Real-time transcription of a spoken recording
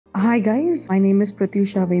Hi guys, my name is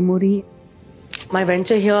Pratyusha Vemuri. My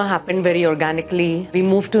venture here happened very organically. We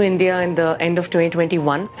moved to India in the end of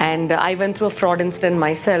 2021 and I went through a fraud incident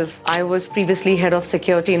myself. I was previously head of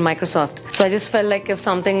security in Microsoft. So I just felt like if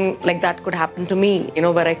something like that could happen to me,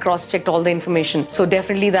 where I cross-checked all the information. So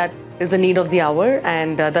definitely that is the need of the hour,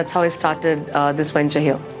 and that's how I started this venture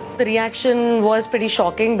here. The reaction was pretty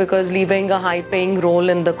shocking because leaving a high-paying role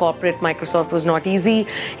in the corporate Microsoft was not easy,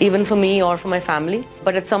 even for me or for my family.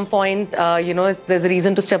 But at some point, there's a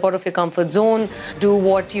reason to step out of your comfort zone, do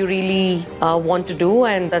what you really want to do,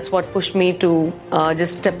 and that's what pushed me to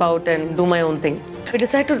just step out and do my own thing. We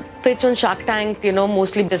decided to pitch on Shark Tank,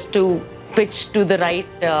 mostly just to pitch to the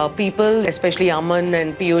right people, especially Aman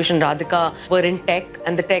and Peyush and Radhika were in tech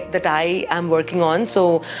and the tech that I am working on.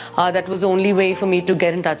 So that was the only way for me to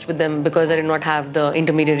get in touch with them because I did not have the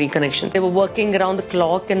intermediary connections. They were working around the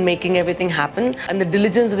clock and making everything happen, and the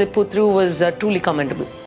diligence that they put through was truly commendable.